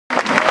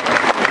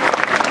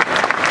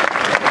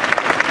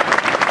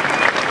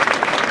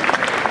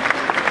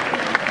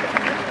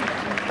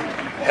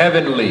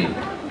heavenly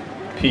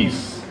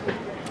peace.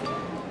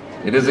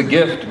 It is a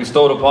gift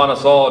bestowed upon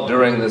us all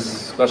during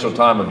this special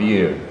time of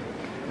year.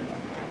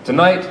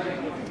 Tonight,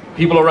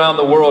 people around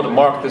the world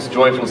mark this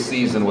joyful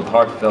season with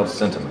heartfelt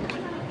sentiment.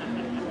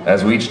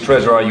 As we each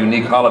treasure our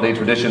unique holiday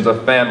traditions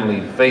of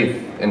family, faith,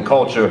 and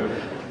culture,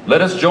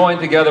 let us join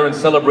together in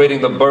celebrating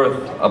the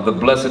birth of the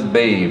blessed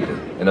babe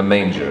in a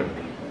manger,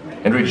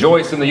 and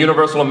rejoice in the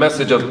universal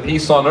message of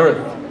peace on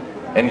earth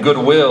and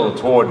goodwill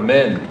toward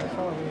men.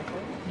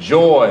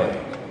 Joy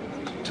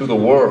to the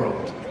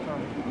world.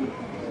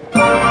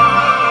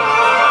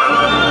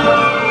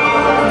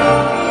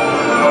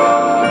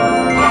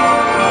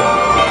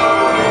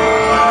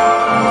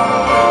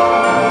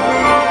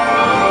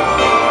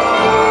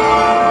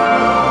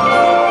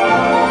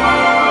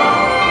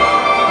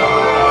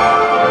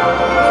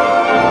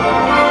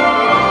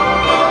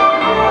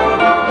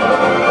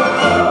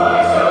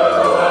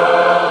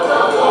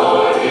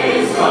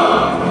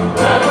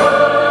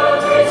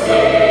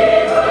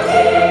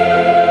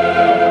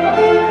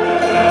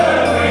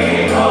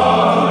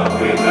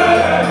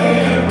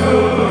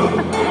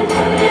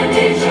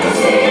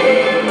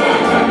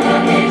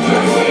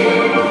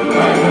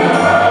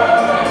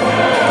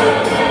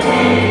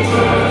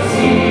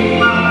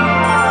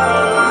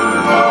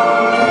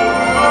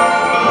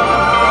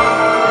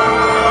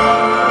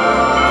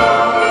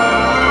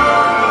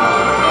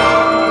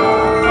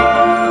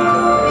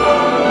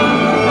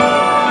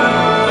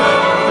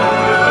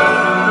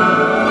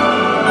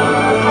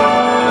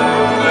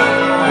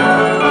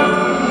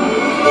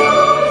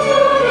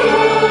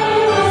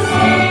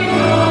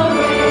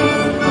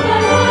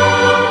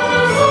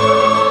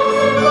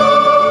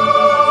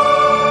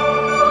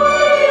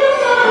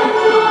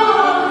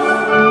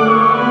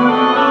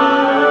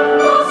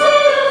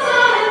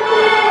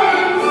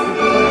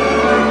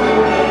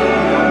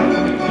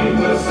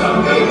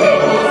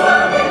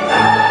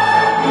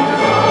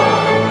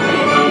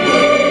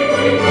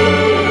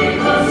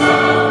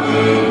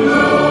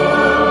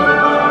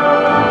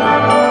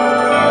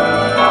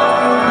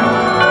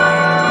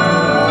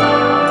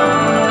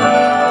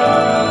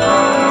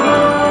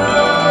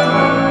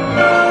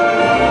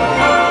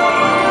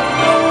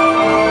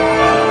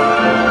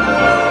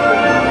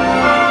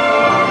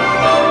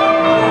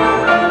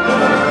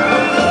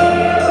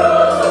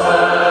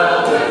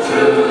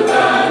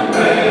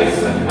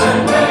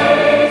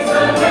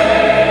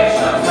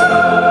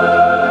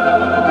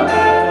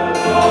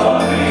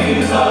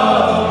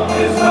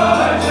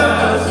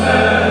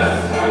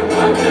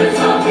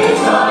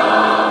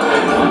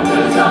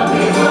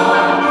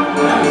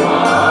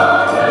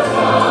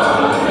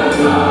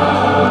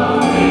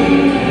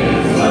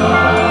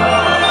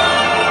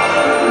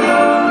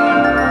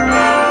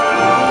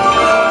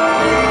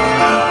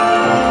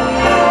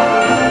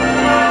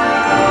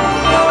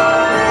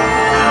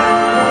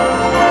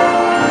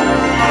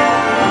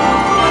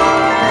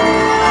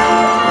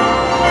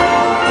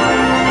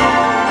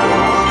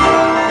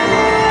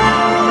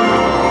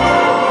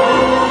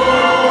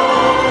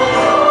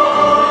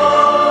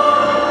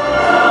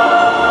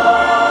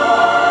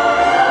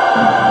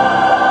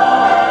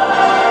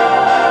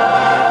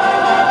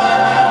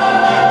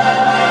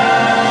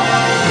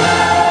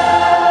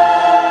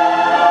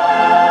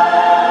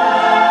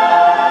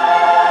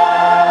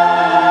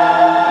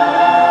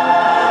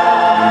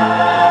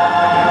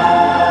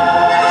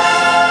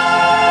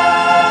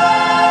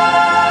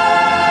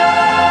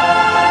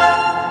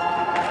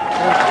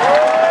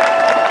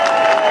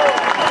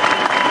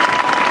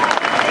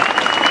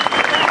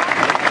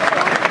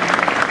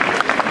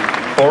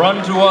 For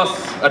unto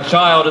us a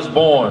child is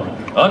born,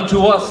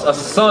 unto us a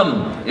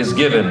son is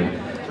given,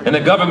 and the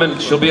government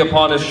shall be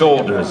upon his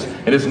shoulders,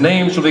 and his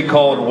name shall be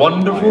called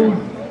Wonderful,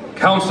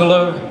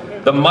 Counselor,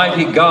 the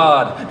Mighty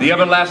God, the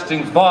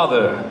Everlasting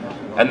Father,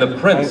 and the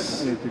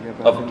Prince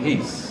of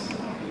Peace.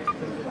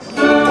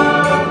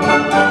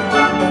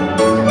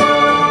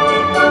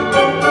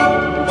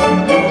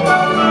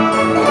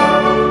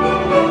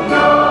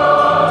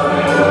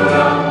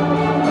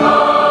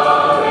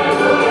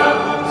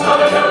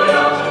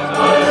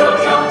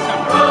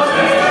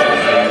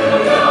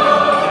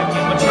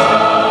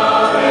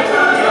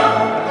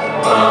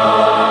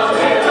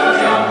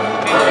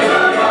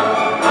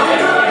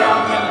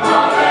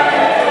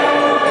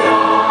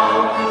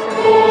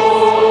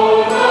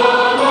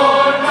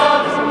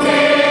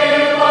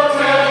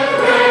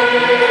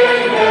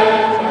 Yeah.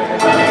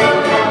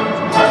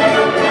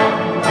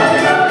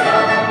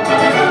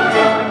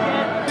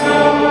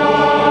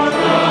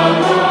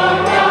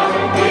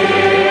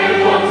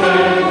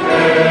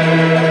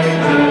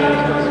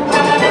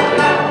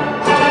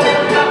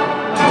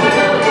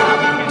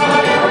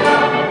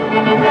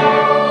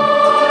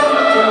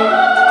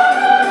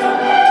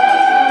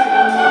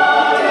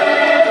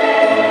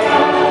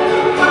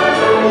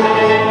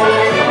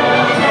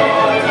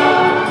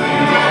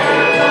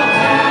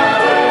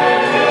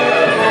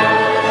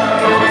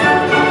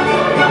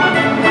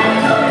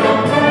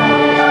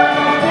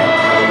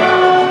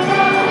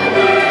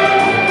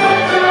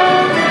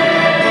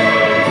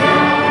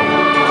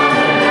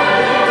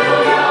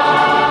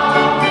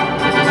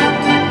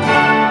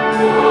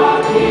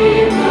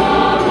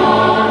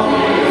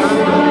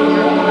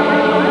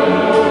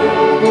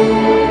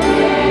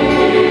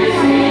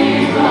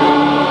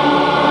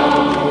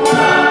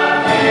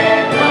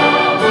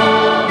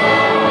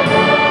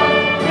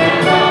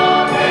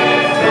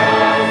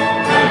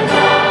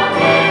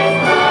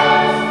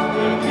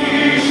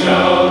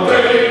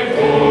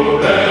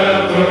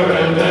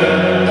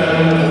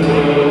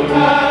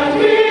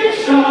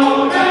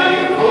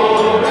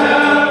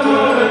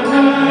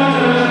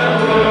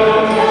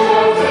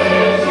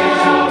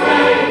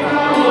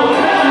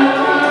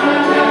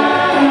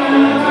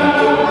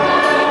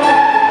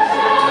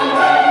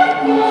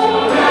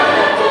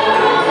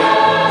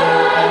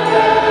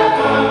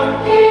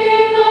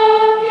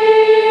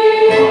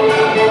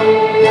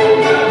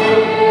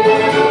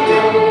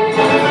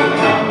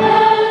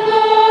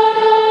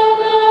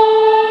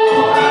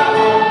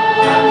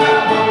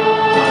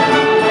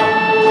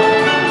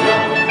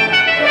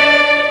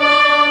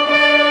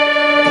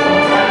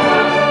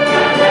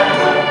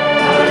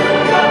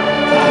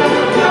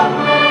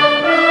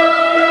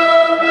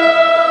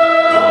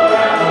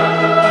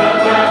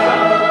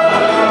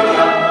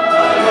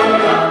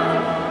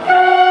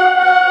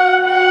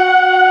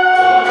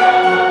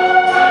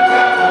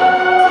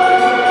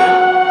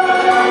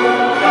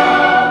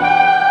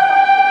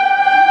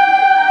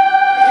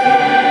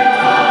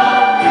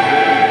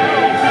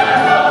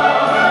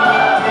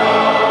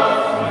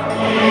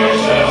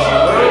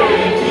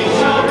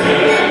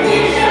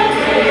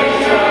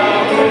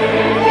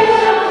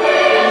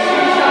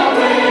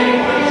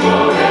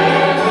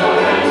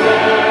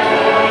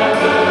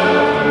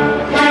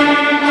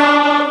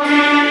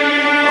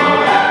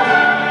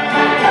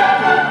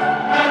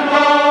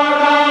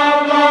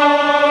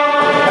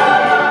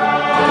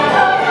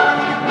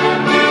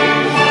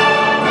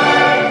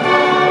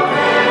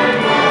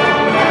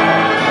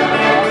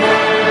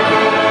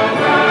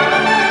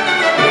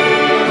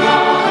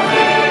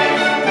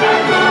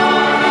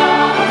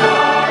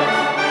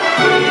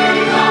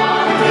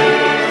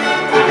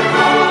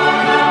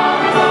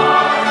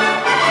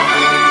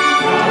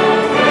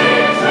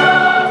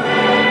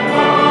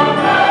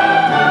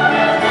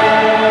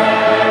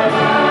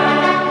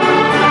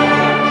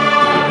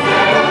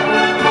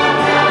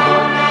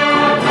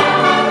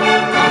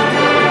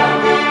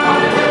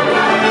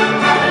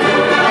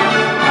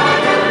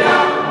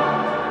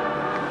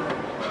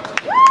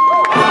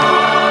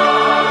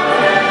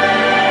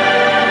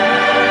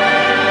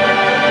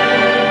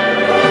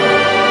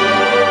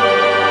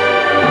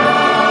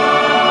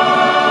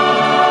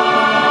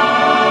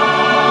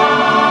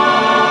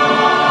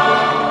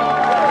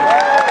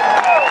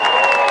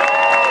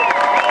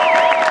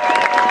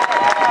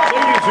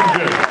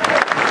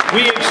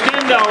 we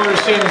extend our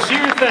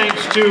sincere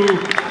thanks to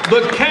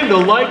the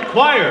Candlelight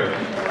Choir.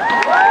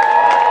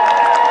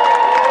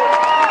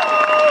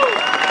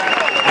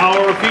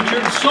 Our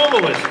featured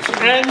soloists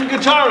and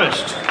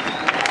guitarist.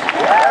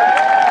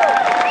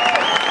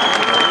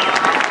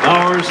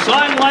 Our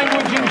sign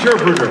language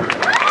interpreter.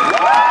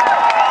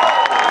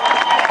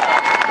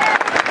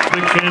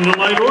 The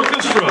Candlelight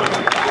Orchestra,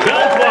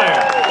 bell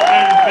choir,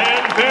 and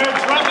fanfare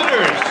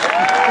trumpeters.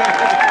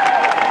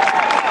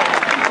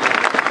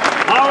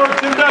 Our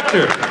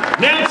conductor,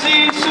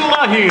 Nancy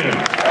Sulahian.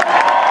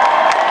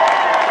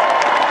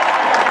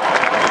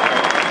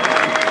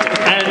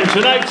 And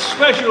tonight's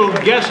special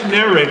guest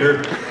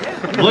narrator,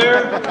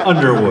 Blair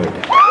Underwood.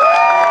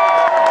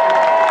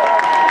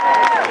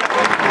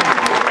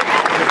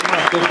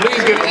 So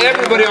please give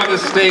everybody on the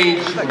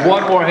stage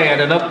one more hand,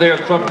 and up there,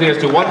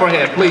 trumpeters too. One more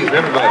hand, please,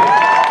 everybody.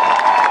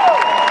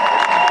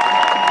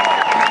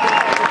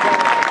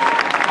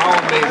 How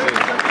amazing.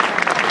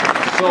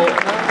 So,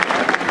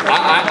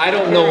 I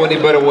don't know any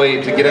better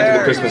way to get into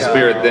the Christmas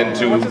spirit than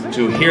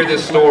to hear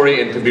this story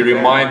and to be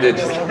reminded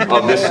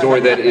of this story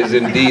that is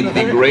indeed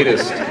the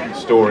greatest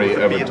story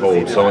ever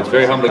told. So it's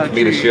very humbling for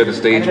me to share the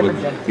stage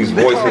with these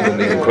voices and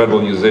these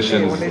incredible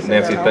musicians.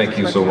 Nancy, thank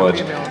you so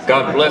much.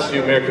 God bless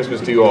you. Merry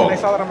Christmas to you all.